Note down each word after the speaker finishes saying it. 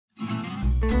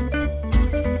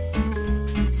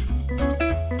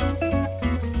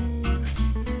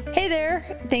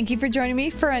Thank you for joining me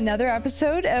for another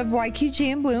episode of YQG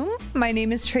in Bloom. My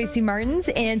name is Tracy Martins,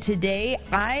 and today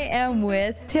I am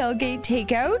with Tailgate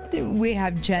Takeout. We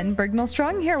have Jen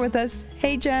Brignall-Strong here with us.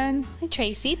 Hey, Jen. Hi,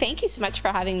 Tracy. Thank you so much for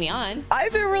having me on.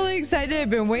 I've been really excited. I've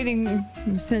been waiting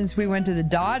since we went to the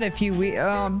Dot a few weeks,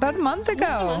 about a month ago.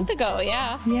 Almost a month ago,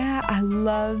 yeah. Yeah, I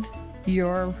love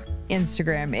your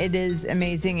Instagram. It is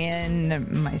amazing,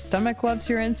 and my stomach loves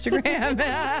your Instagram.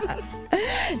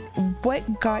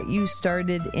 What got you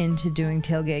started into doing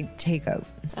Tailgate Takeout?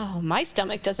 Oh, my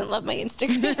stomach doesn't love my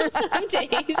Instagram some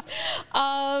days.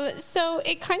 So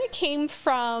it kind of came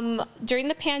from during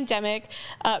the pandemic.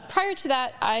 Prior to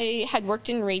that, I had worked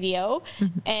in radio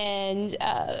and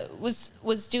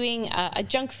was doing a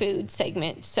junk food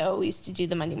segment. So we used to do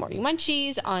the Monday Morning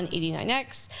Munchies on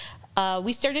 89X.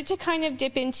 We started to kind of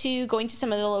dip into going to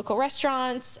some of the local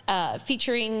restaurants,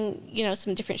 featuring,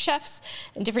 some different chefs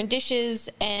and different dishes,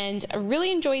 and I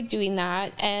really enjoyed doing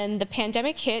that. And the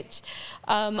pandemic hit.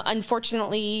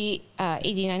 Unfortunately,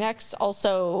 89X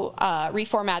also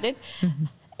reformatted,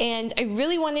 and I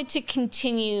really wanted to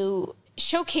continue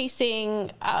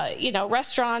showcasing,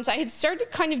 restaurants. I had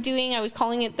started kind of doing, I was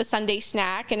calling it the Sunday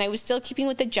snack, and I was still keeping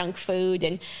with the junk food,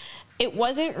 and it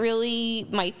wasn't really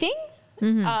my thing.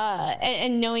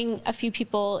 And knowing a few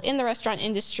people in the restaurant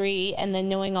industry, and then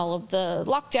knowing all of the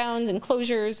lockdowns and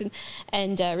closures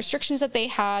and restrictions that they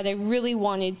had, I really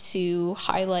wanted to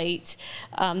highlight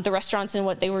the restaurants and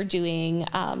what they were doing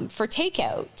for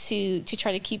takeout to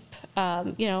try to keep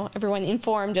everyone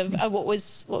informed of what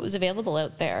was available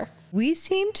out there. We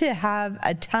seem to have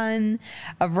a ton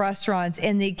of restaurants,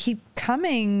 and they keep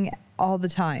coming all the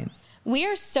time. We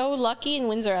are so lucky in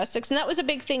Windsor, Essex, and that was a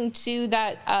big thing too,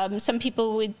 that some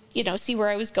people would, see where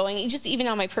I was going, just even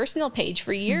on my personal page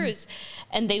for years,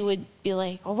 and they would be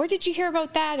like, "Oh, where did you hear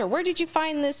about that?" or "Where did you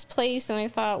find this place?" And I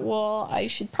thought, well, I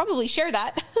should probably share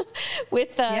that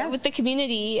with the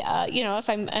community, if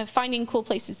I'm finding cool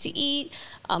places to eat.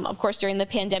 Of course, during the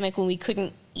pandemic when we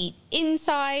couldn't eat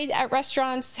inside at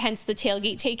restaurants, hence the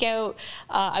Tailgate Takeout,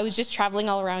 I was just traveling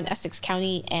all around Essex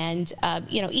County and,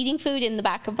 eating food in the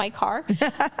back of my car,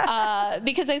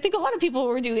 because I think a lot of people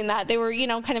were doing that. They were,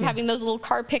 kind of having those little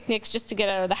car picnics just to get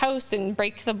out of the house and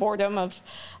break the boredom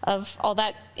of all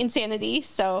that insanity.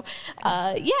 So,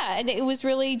 and it was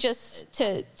really just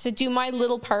to do my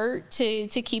little part to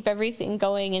keep everything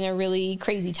going in a really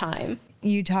crazy time.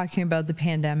 You talking about the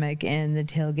pandemic and the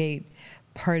tailgate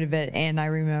part of it, and I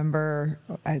remember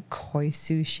Koi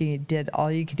Sushi did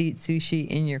all you could eat sushi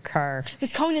in your car. It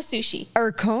was Kona Sushi.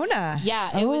 Or Kona.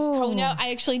 Yeah, it was Kona. I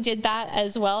actually did that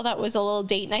as well. That was a little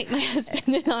date night my husband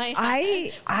and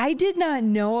I did not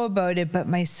know about it, but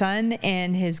my son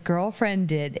and his girlfriend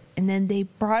did, and then they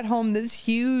brought home this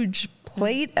huge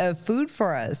plate of food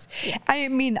for us. Yeah. I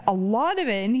mean, a lot of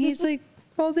it, and he's like,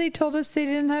 well, they told us they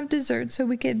didn't have dessert, so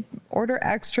we could order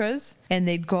extras, and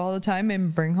they'd go all the time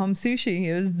and bring home sushi.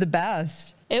 It was the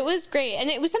best. It was great. And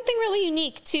it was something really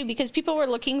unique, too, because people were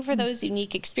looking for those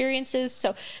unique experiences.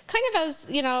 So kind of as,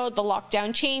 the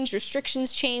lockdown changed,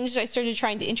 restrictions changed, I started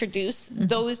trying to introduce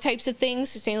those types of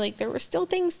things, to say, like, there were still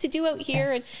things to do out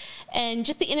here. Yes. And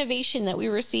just the innovation that we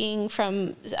were seeing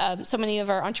from so many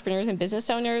of our entrepreneurs and business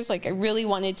owners. Like, I really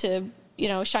wanted to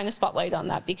shine a spotlight on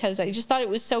that, because I just thought it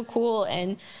was so cool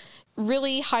and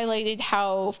really highlighted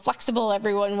how flexible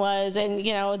everyone was. And,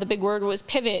 the big word was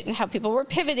pivot, and how people were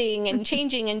pivoting and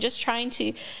changing and just trying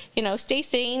to, stay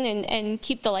sane and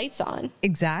keep the lights on.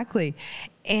 Exactly.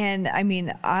 And I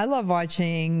mean, I love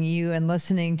watching you and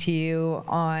listening to you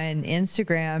on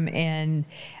Instagram, and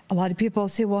a lot of people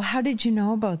say, well, how did you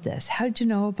know about this? How did you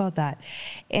know about that?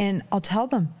 And I'll tell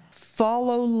them,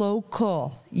 follow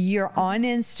local. You're on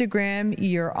Instagram,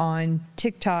 you're on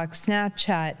TikTok,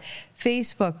 Snapchat,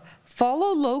 Facebook.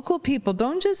 Follow local people.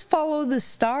 Don't just follow the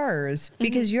stars,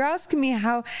 because you're asking me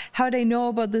how'd I know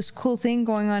about this cool thing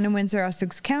going on in Windsor,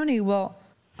 Essex County? Well,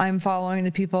 I'm following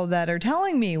the people that are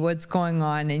telling me what's going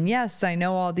on. And yes, I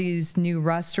know all these new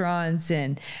restaurants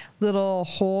and little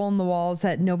hole in the walls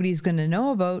that nobody's going to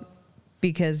know about,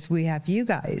 because we have you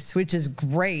guys, which is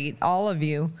great, all of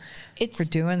you, for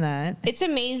doing that. It's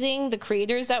amazing, the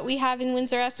creators that we have in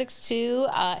Windsor, Essex, too.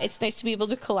 It's nice to be able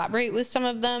to collaborate with some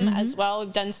of them as well.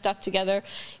 We've done stuff together,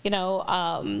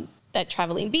 at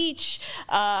Traveling Beach,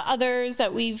 others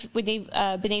that we've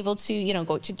been able to,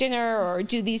 go to dinner or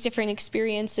do these different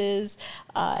experiences.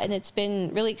 And it's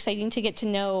been really exciting to get to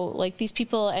know, like, these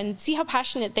people and see how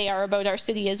passionate they are about our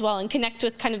city as well, and connect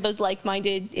with kind of those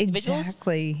like-minded individuals.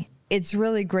 Exactly. It's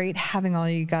really great having all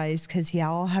you guys, because you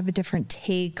all have a different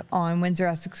take on Windsor,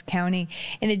 Essex County.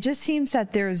 And it just seems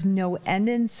that there's no end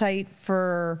in sight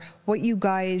for what you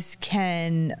guys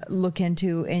can look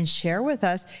into and share with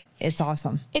us, it's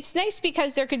awesome. It's nice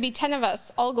because there could be 10 of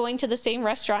us all going to the same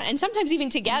restaurant and sometimes even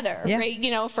together, right?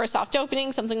 You know, for a soft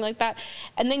opening, something like that.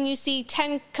 And then you see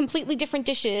 10 completely different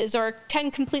dishes or 10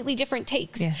 completely different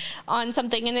takes on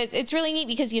something. And it's really neat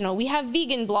because, you know, we have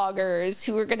vegan bloggers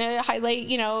who are going to highlight,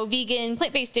 you know, vegan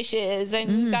plant-based dishes. And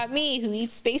we've got me who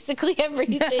eats basically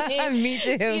everything. Me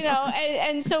too. You know,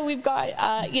 and so we've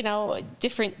got, you know,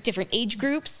 different age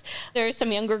groups. There's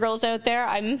some younger girls out there.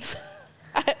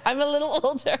 I'm a little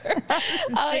older,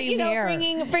 you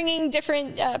know, bringing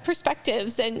different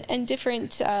perspectives and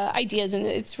different ideas, and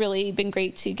it's really been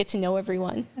great to get to know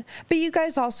everyone. But you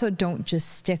guys also don't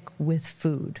just stick with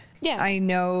food. Yeah, I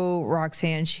know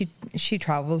Roxanne, she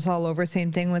travels all over.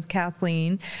 Same thing with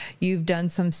Kathleen. You've done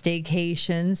some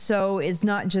staycations. So it's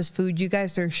not just food. You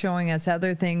guys are showing us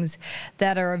other things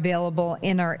that are available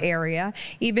in our area.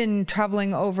 Even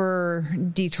traveling over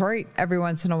Detroit every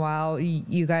once in a while,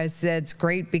 you guys, it's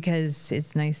great because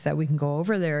it's nice that we can go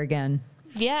over there again.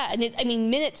 Yeah, and I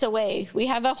mean, minutes away. We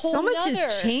have a whole So much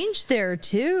has changed there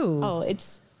too. Oh,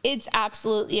 it's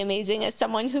absolutely amazing. As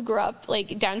someone who grew up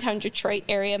like downtown Detroit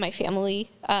area, my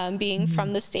family being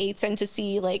from the States, and to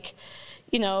see like,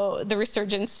 you know, the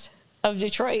resurgence of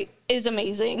Detroit is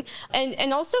amazing.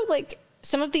 And also like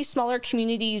some of these smaller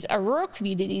communities, rural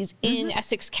communities in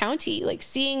Essex County, like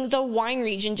seeing the wine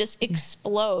region just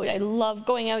explode. I love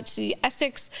going out to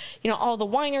Essex, you know, all the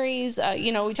wineries,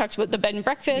 you know, we talked about the bed and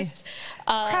breakfast.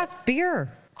 Craft beer.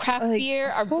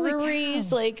 Our breweries,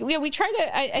 cow. like, yeah, we try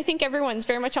to, I think everyone's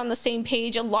very much on the same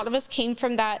page. A lot of us came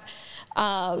from that,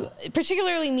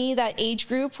 particularly me, that age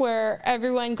group where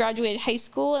everyone graduated high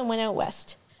school and went out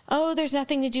west. Oh, there's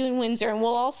nothing to do in Windsor. And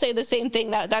we'll all say the same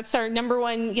thing. That's our number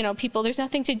one, you know, people, there's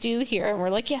nothing to do here. And we're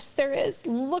like, yes, there is.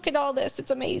 Look at all this.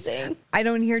 It's amazing. I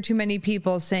don't hear too many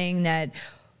people saying that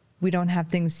we don't have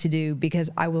things to do,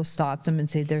 because I will stop them and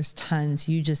say, there's tons.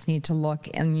 You just need to look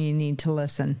and you need to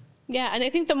listen. Yeah, and I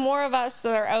think the more of us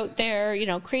that are out there, you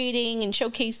know, creating and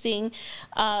showcasing,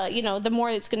 you know, the more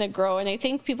it's going to grow. And I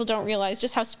think people don't realize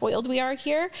just how spoiled we are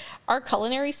here. Our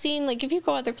culinary scene, like if you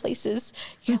go other places,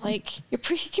 you're like, it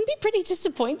can be pretty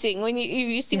disappointing when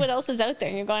you see what else is out there.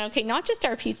 And you're going, okay, not just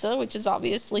our pizza, which is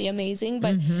obviously amazing,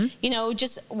 but, you know,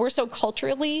 just we're so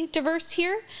culturally diverse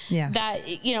here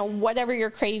that, you know, whatever you're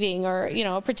craving, or, you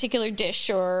know, a particular dish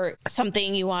or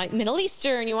something you want Middle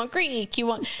Eastern, you want Greek, you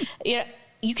want,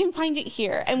 you can find it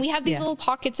here. And we have these little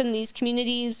pockets in these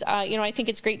communities. You know, I think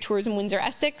it's great. Tourism Windsor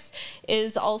Essex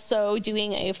is also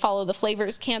doing a Follow the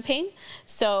Flavors campaign.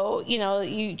 So, you know,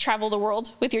 you travel the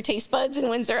world with your taste buds in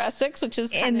Windsor Essex, which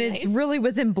is kind of nice. And it's really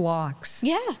within blocks.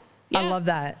 Yeah. I love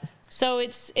that. So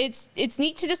it's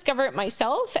neat to discover it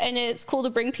myself, and it's cool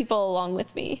to bring people along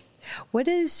with me. What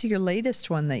is your latest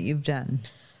one that you've done?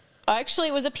 Actually,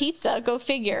 it was a pizza. Go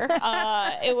figure.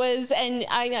 It was, and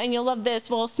you'll love this.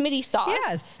 Well, Smitty sauce.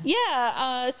 Yes.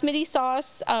 Yeah, Smitty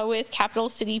sauce with Capital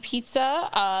City Pizza.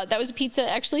 That was a pizza.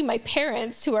 Actually, my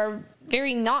parents, who are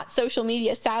very not social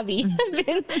media savvy, have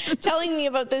been telling me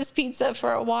about this pizza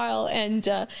for a while, and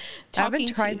I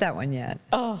haven't tried that one yet.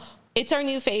 Oh. It's our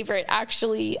new favorite,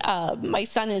 actually. My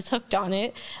son is hooked on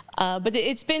it. But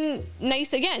it's been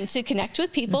nice, again, to connect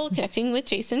with people, connecting with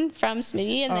Jason from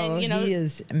Smitty. And then, you know, he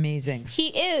is amazing. He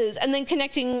is. And then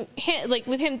connecting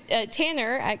with him,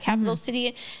 Tanner at Capital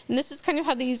City. And this is kind of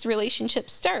how these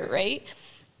relationships start, right?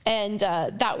 And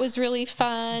that was really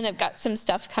fun. I've got some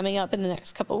stuff coming up in the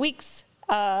next couple of weeks.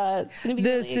 It's gonna be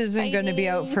this isn't going to be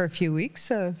out for a few weeks,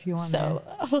 so if you want to...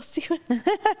 we'll see.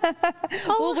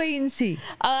 We'll wait and see.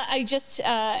 I just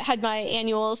had my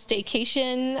annual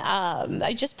staycation.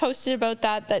 I just posted about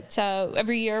that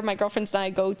every year my girlfriends and I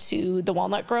go to the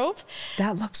Walnut Grove.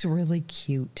 That looks really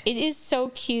cute. It is so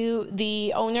cute.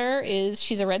 The owner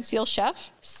she's a Red Seal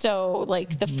chef, so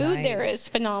like the food there is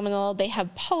phenomenal. They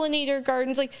have pollinator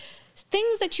gardens, like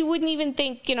things that you wouldn't even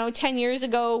think, 10 years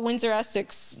ago, Windsor,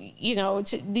 Essex,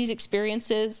 these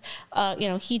experiences,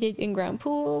 heated in-ground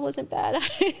pool wasn't bad.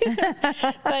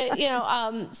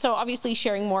 But, so obviously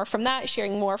sharing more from that,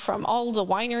 sharing more from all the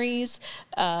wineries.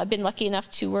 I've been lucky enough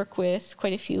to work with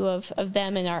quite a few of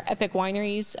them in our Epic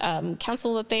Wineries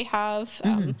council that they have.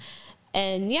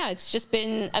 And yeah, it's just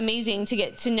been amazing to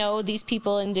get to know these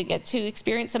people and to get to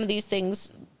experience some of these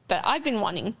things that I've been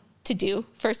wanting to do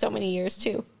for so many years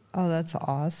too. Oh, that's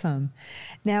awesome.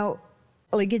 Now,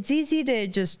 it's easy to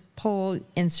just pull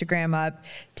Instagram up,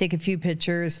 take a few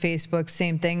pictures, Facebook,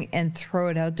 same thing, and throw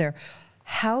it out there.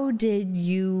 How did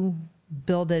you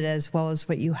build it as well as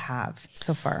what you have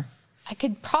so far? I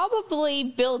could probably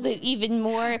build it even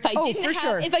more if I didn't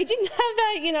have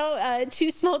that,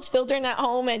 2 small children at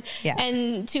home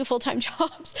and 2 full-time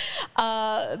jobs.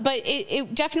 But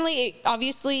it definitely,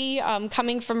 obviously,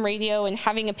 coming from radio and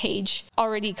having a page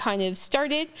already kind of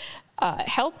started,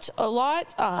 helped a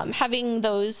lot. Having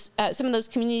those some of those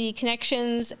community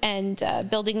connections and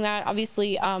building that.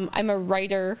 Obviously, I'm a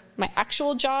writer. My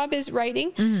actual job is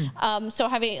writing. So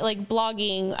having like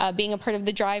blogging, being a part of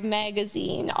the Drive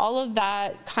magazine, all of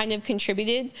that kind of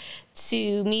contributed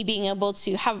to me being able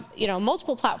to have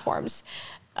multiple platforms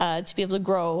to be able to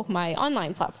grow my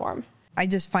online platform. I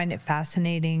just find it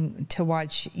fascinating to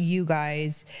watch you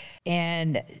guys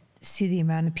and see the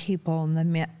amount of people and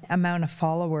the amount of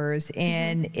followers,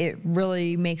 and it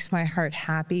really makes my heart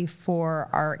happy for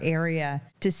our area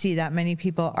to see that many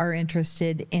people are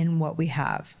interested in what we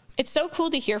have. It's so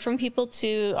cool to hear from people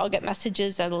too. I'll get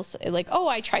messages that'll say like, oh,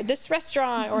 I tried this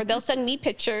restaurant, or they'll send me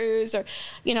pictures, or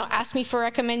ask me for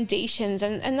recommendations,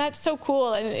 and that's so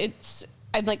cool. And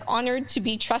I'm like honored to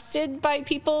be trusted by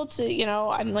people to,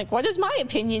 I'm like, what does my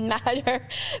opinion matter?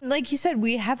 Like you said,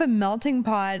 we have a melting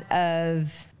pot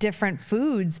of different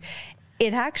foods.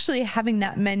 It actually, having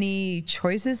that many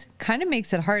choices kind of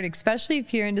makes it hard, especially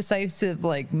if you're indecisive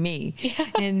like me. Yeah.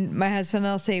 And my husband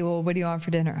will say, well, what do you want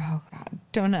for dinner? Oh God,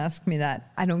 don't ask me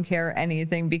that. I don't care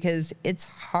anything, because it's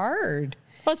hard.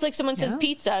 Well, it's like someone says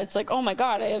pizza. It's like, oh my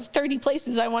God, I have 30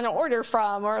 places I want to order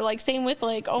from. Or like same with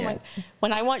like,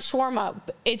 when I want shawarma,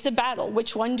 it's a battle.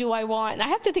 Which one do I want? And I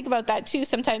have to think about that too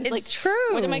sometimes. It's like,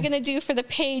 true. What am I going to do for the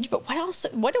page? But what else?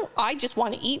 What do I just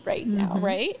want to eat right now,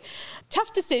 right?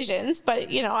 Tough decisions, but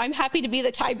I'm happy to be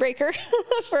the tiebreaker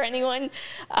for anyone.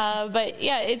 But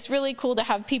yeah, it's really cool to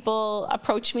have people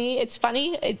approach me. It's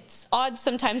funny. It's odd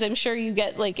sometimes. I'm sure you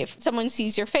get like, if someone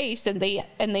sees your face and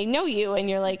they know you, and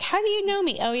you're like, how do you know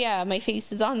me? Oh yeah, my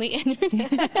face is on the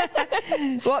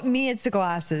internet. Well, me, it's the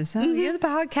glasses. Oh, you're the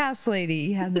podcast lady.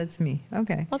 Yeah, that's me.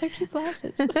 Okay. Well, they're cute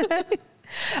glasses.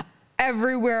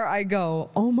 Everywhere I go,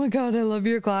 oh my God, I love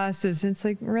your glasses. It's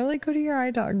like, really? Go to your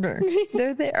eye doctor.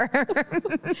 They're there.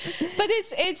 But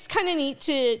it's kind of neat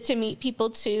to meet people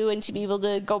too, and to be able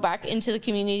to go back into the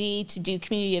community to do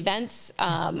community events.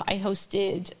 I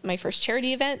hosted my first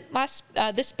charity event past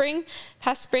spring,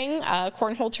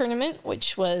 cornhole tournament,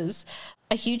 which was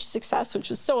a huge success, which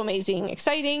was so amazing,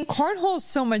 exciting. Cornhole is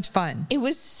so much fun. It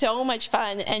was so much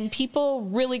fun, and people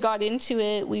really got into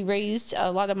it. We raised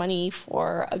a lot of money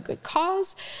for a good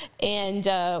cause, and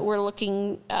we're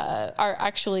looking.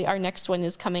 Our next one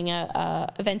is coming.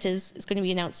 Event is going to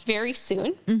be announced very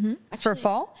soon. For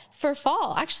fall. For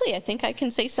fall, actually, I think I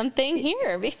can say something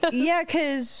here.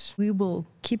 Because we will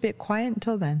keep it quiet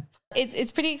until then.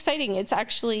 It's pretty exciting. It's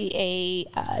actually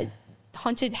a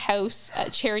haunted house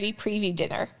charity preview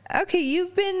dinner. Okay,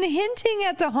 you've been hinting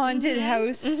at the haunted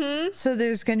house. So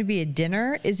there's going to be a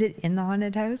dinner. Is it in the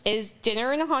haunted house? Is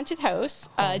dinner in a haunted house,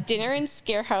 dinner in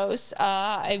Scare House.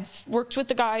 I've worked with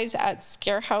the guys at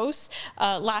Scare House.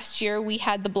 Last year we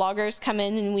had the bloggers come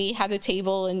in, and we had a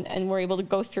table, and we're able to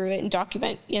go through it and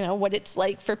document, what it's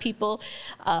like for people.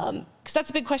 Because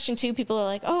that's a big question too. People are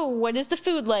like, oh, what is the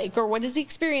food like? Or what is the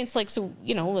experience like? So,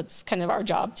 it's kind of our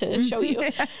job to show you.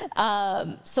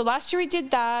 So last year we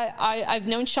did that. I've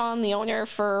known Sean, the owner,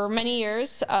 for many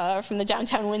years from the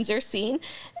downtown Windsor scene.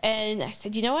 And I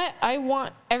said, you know what? I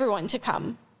want everyone to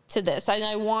come to this. And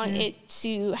I want it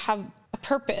to have a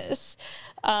purpose.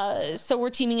 So we're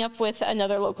teaming up with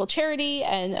another local charity,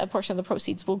 and a portion of the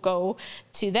proceeds will go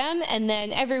to them. And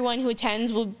then everyone who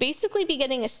attends will basically be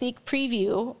getting a sneak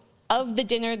preview of the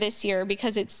dinner this year,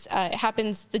 because it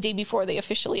happens the day before they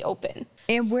officially open.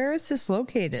 And where is this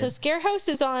located? So Scare House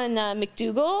is on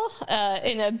McDougall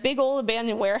in a big old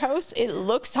abandoned warehouse. It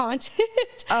looks haunted.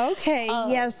 Okay,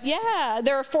 yes. Yeah,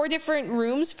 there are 4 different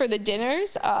rooms for the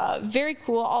dinners. Very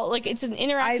cool. It's an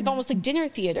interactive, almost like dinner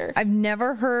theater. I've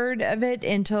never heard of it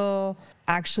until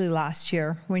actually last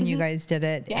year when you guys did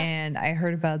it. Yeah. And I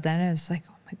heard about that, and I was like,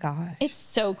 gosh. It's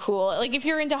so cool. Like, if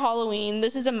you're into Halloween,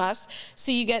 this is a must.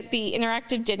 So you get the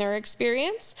interactive dinner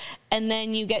experience, and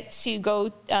then you get to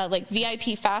go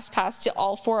VIP fast pass to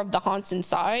all 4 of the haunts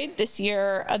inside. This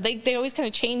year, they always kind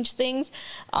of change things.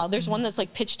 There's one that's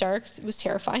like pitch dark. It was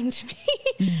terrifying to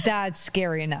me. That's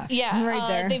scary enough. Yeah. Right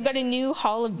there. They've got a new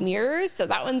Hall of Mirrors, so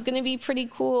that one's going to be pretty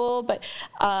cool. But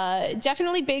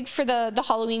definitely big for the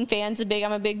Halloween fans.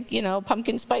 I'm a big,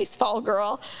 pumpkin spice fall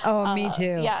girl. Oh, me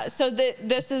too. Yeah. So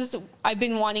I've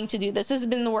been wanting to do this. This has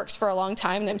been in the works for a long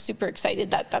time, and I'm super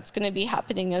excited that that's going to be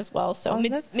happening as well. So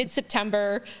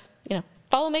mid-September,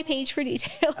 follow my page for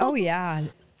details. Oh yeah.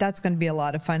 that's going to be a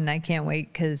lot of fun. I can't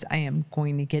wait because I am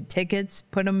going to get tickets.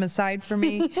 Put them aside for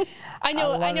me. I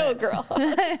know a girl.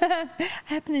 I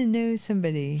happen to know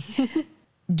somebody.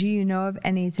 Do you know of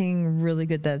anything really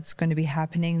good that's going to be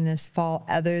happening this fall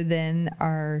other than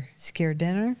our scare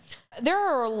dinner? There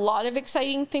are a lot of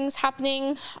exciting things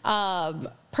happening.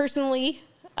 Personally,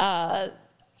 I'm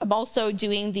also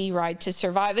doing the Ride to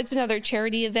Survive. It's another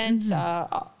charity event.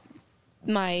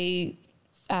 My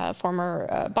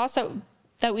former boss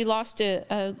that we lost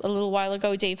a little while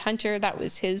ago, Dave Hunter, that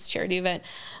was his charity event.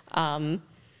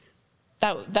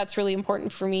 That's really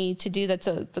important for me to do. That's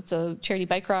a charity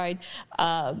bike ride.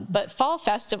 But fall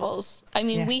festivals, I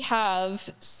mean, we have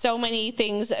so many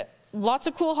things, lots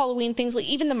of cool Halloween things. Like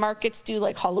even the markets do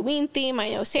like Halloween theme.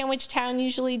 I know Sandwich Town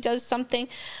usually does something.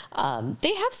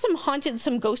 They have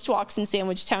some ghost walks in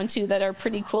Sandwich Town too that are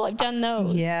pretty cool. I've done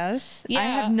those. Yes. Yeah. I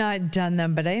have not done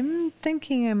them, but I'm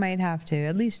thinking I might have to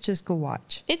at least just go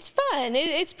watch. It's fun.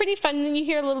 It's pretty fun. And then you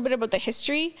hear a little bit about the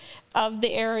history of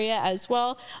the area as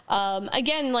well.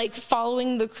 Again, like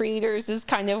following the creators is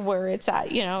kind of where it's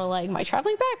at, you know, like My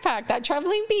Traveling Backpack, That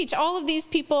Traveling Beach, all of these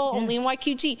people, Only in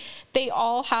YQG, they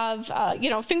all have,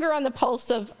 finger on the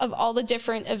pulse of all the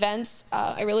different events.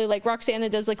 I really like Roxana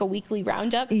does like a weekly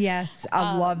roundup. Yes,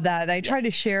 I love that. I try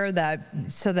to share that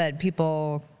so that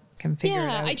people can figure it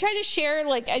out. I try to share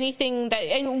like anything that,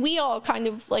 and we all kind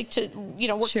of like to,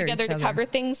 work together to cover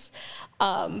things.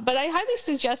 But I highly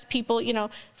suggest people,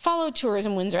 follow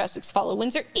Tourism Windsor Essex, follow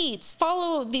Windsor Eats,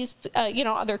 follow these,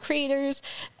 other creators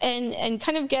and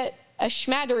kind of get a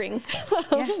smattering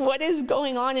of what is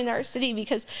going on in our city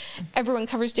because everyone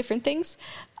covers different things.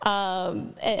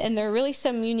 And there are really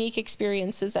some unique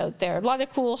experiences out there. A lot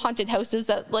of cool haunted houses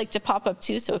that like to pop up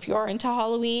too. So if you are into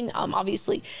Halloween,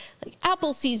 obviously like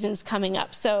apple season's coming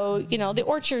up. So, the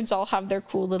orchards all have their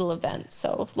cool little events.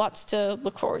 So lots to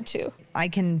look forward to. I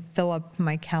can fill up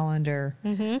my calendar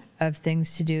of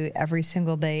things to do every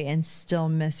single day and still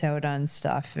miss out on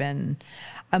stuff. And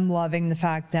I'm loving the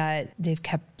fact that they've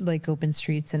kept like open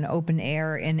streets and open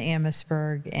air in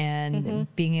Amherstburg and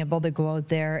being able to go out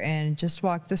there and just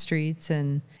walk the streets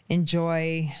and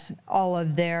enjoy all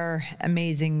of their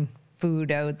amazing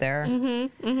food out there.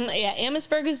 Yeah,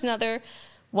 Amherstburg is another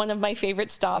one of my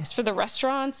favorite stops for the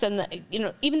restaurants and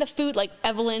even the food, like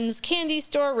Evelyn's Candy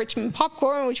Store, Richmond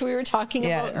Popcorn, which we were talking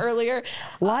about earlier.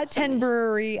 Lot 10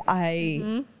 Brewery,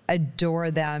 I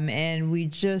adore them, and we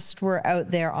just were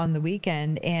out there on the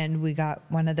weekend and we got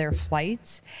one of their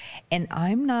flights, and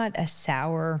I'm not a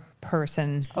sour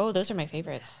person. Oh, those are my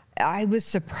favorites. I was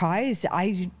surprised.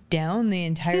 I downed the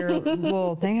entire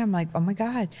little thing. I'm like, oh my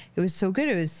God, it was so good.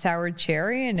 It was sour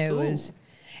cherry and it was,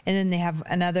 and then they have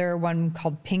another one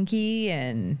called Pinky,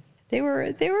 and they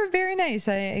were very nice.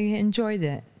 I enjoyed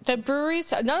it. The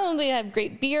breweries not only have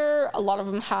great beer, a lot of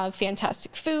them have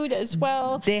fantastic food as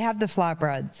well. They have the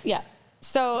flatbreads. Yeah.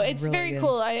 So it's really very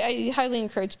cool. I highly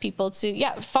encourage people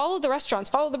to, follow the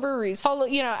restaurants, follow the breweries, follow,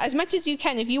 as much as you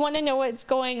can. If you want to know what's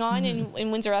going on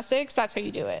in Windsor, Essex, that's how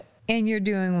you do it. And you're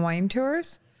doing wine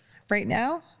tours right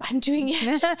now? I'm doing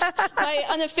my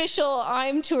unofficial.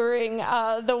 I'm touring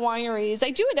the wineries.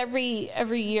 I do it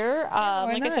every year.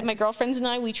 Like I said, my girlfriends and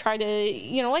I, we try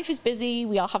to. Life is busy.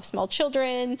 We all have small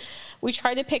children. We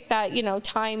try to pick that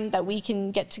time that we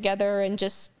can get together and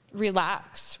just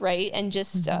relax, right? And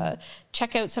just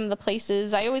check out some of the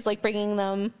places. I always like bringing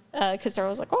them because they're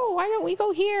always like, oh, why don't we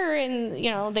go here?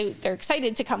 And they're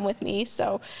excited to come with me.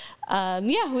 So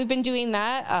we've been doing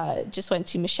that. Just went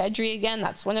to Machedri again.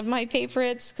 That's one of my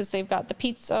favorites because they've got the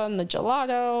pizza and the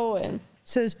gelato. And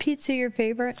so is pizza your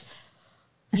favorite?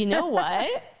 You know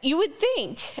what? You would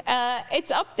think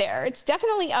it's up there. It's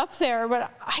definitely up there,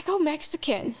 but I go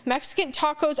Mexican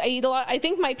tacos. I eat a lot. I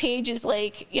think my page is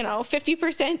like,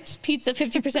 50% pizza,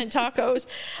 50% tacos.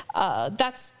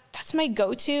 That's my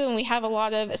go-to. And we have a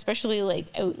lot of, especially like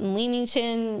out in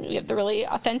Leamington, we have the really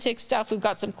authentic stuff. We've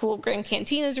got some cool Grand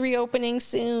Cantinas reopening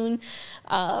soon.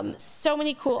 So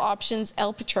many cool options.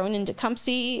 El Patron in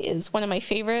Tecumseh is one of my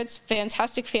favorites.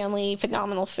 Fantastic family,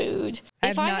 phenomenal food.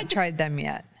 I've not tried them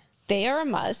yet. They are a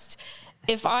must.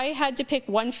 If I had to pick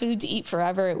one food to eat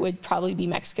forever, it would probably be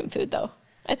Mexican food, though.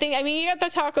 You got the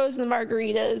tacos and the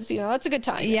margaritas, that's a good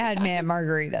time. Yeah, man,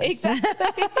 margaritas.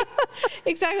 Exactly.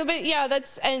 Exactly.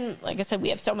 But and like I said, we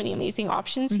have so many amazing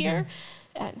options here.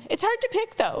 And it's hard to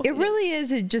pick, though. It really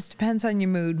is. It just depends on your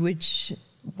mood, which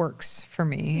works for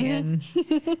me. And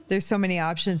there's so many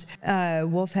options.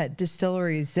 Wolfhead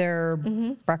Distilleries, their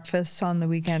breakfasts on the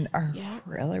weekend are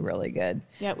really, really good.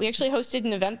 Yeah, we actually hosted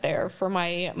an event there for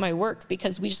my work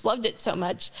because we just loved it so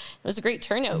much. It was a great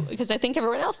turnout because I think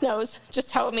everyone else knows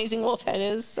just how amazing Wolfhead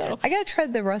is. So I got to try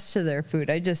the rest of their food.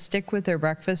 I just stick with their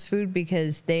breakfast food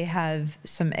because they have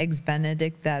some eggs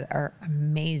Benedict that are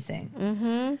amazing.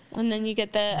 And then you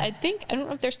get I don't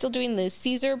know if they're still doing the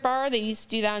Caesar bar. They used to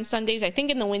do that on Sundays, I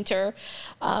think in the winter.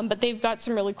 But they've got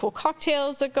some really cool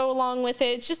cocktails that go along with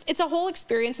it. It's a whole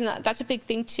experience. And that's a big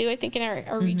thing too, I think, in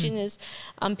our region is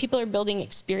people are building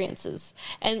experiences.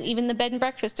 And even the bed and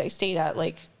breakfast I stayed at,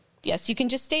 like, yes, you can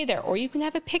just stay there, or you can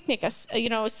have a picnic,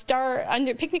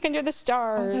 picnic under the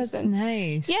stars. Oh, that's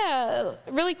nice. Yeah,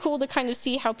 really cool to kind of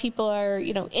see how people are,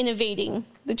 innovating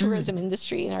the tourism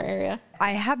industry in our area.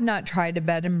 I have not tried a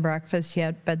bed and breakfast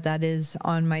yet, but that is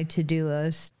on my to-do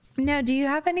list. Now, do you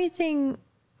have anything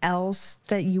else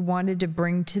that you wanted to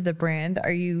bring to the brand?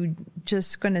 Are you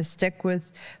just going to stick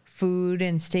with food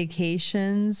and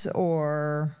staycations,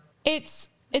 or? It's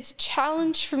a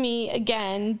challenge for me,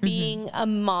 again, being a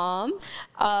mom.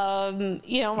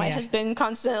 My husband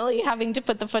constantly having to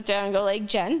put the foot down and go like,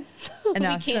 Jen, we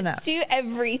can't do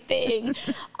everything.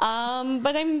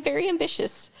 But I'm very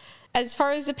ambitious. As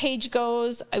far as the page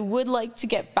goes, I would like to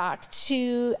get back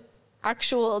to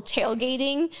actual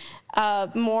tailgating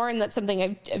more, and that's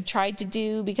something I've tried to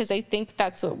do because I think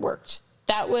that's what worked.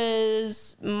 That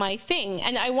was my thing,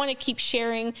 and I want to keep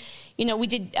sharing.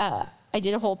 I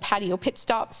did a whole patio pit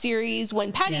stop series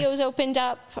when patios opened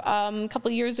up a couple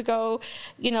of years ago,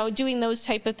 doing those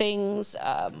type of things.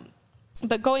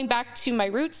 But going back to my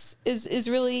roots is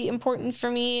really important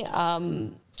for me,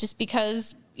 just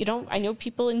because, I know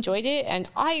people enjoyed it and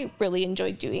I really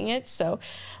enjoyed doing it. So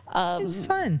it's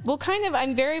fun.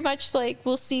 I'm very much like,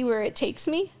 we'll see where it takes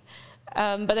me.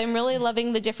 But I'm really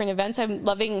loving the different events. I'm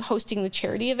loving hosting the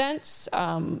charity events.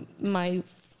 My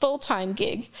full-time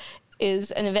gig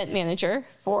is an event manager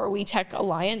for We Tech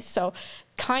Alliance. So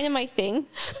kind of my thing.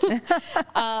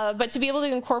 But to be able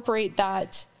to incorporate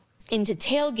that into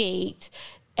Tailgate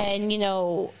and,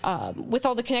 with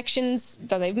all the connections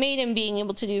that I've made and being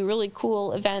able to do really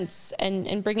cool events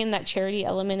and bring in that charity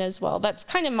element as well. That's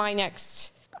kind of my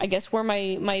next, I guess, where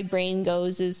my brain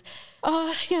goes is,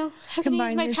 how can I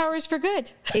use my powers for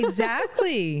good?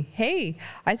 Exactly. Hey,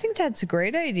 I think that's a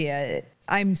great idea.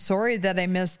 I'm sorry that I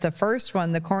missed the first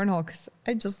one, the cornhole, because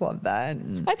I just love that.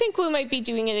 I think we might be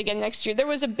doing it again next year. There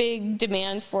was a big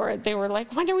demand for it. They were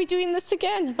like, when are we doing this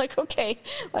again? I'm like, okay,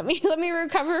 let me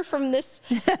recover from this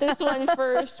one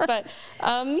first. But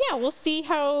we'll see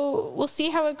how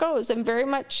it goes. I'm very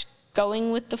much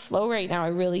going with the flow right now. I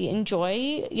really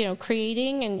enjoy,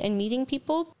 creating and meeting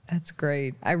people. That's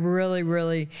great. I really,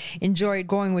 really enjoyed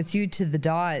going with you to the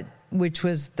Dot, which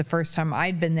was the first time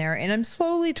I'd been there. And I'm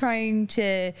slowly trying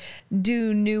to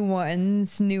do new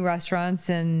restaurants.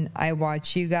 And I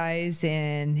watch you guys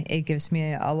and it gives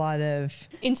me a lot of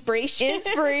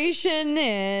inspiration.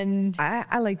 And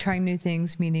I like trying new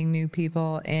things, meeting new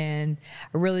people. And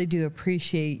I really do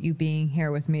appreciate you being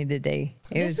here with me today.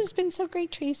 This has been so great,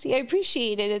 Tracy. I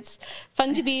appreciate it. It's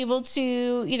fun to be able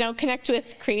to, connect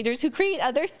with creators who create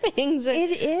other things.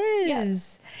 It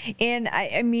is. Yeah. And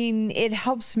I mean, it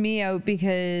helps me out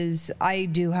because I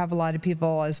do have a lot of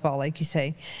people as well, like you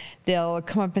say, they'll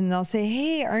come up and they'll say,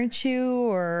 hey, aren't you,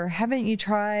 or haven't you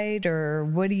tried, or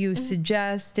what do you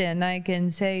suggest? And I can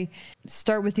say,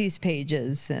 start with these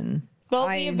pages. And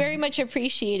we very much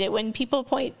appreciate it when people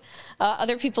point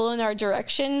other people in our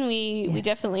direction.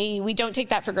 We don't take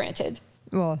that for granted.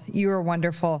 Well, you are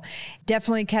wonderful.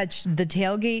 Definitely catch the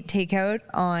Tailgate Takeout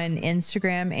on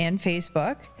Instagram and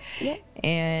Facebook. Yeah.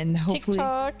 And hopefully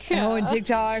TikTok. And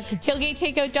TikTok.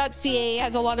 Tailgatetakeout.ca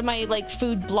has a lot of my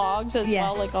food blogs as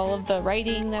well, like all of the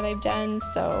writing that I've done.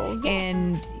 So yeah.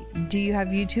 And do you have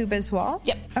YouTube as well?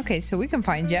 Yep. Okay, so we can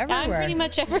find you everywhere. I'm pretty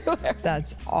much everywhere.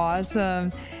 That's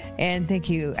awesome. And thank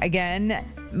you again.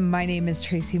 My name is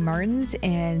Tracy Martins,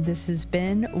 and this has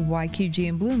been YQG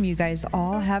in Bloom. You guys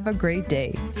all have a great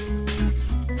day.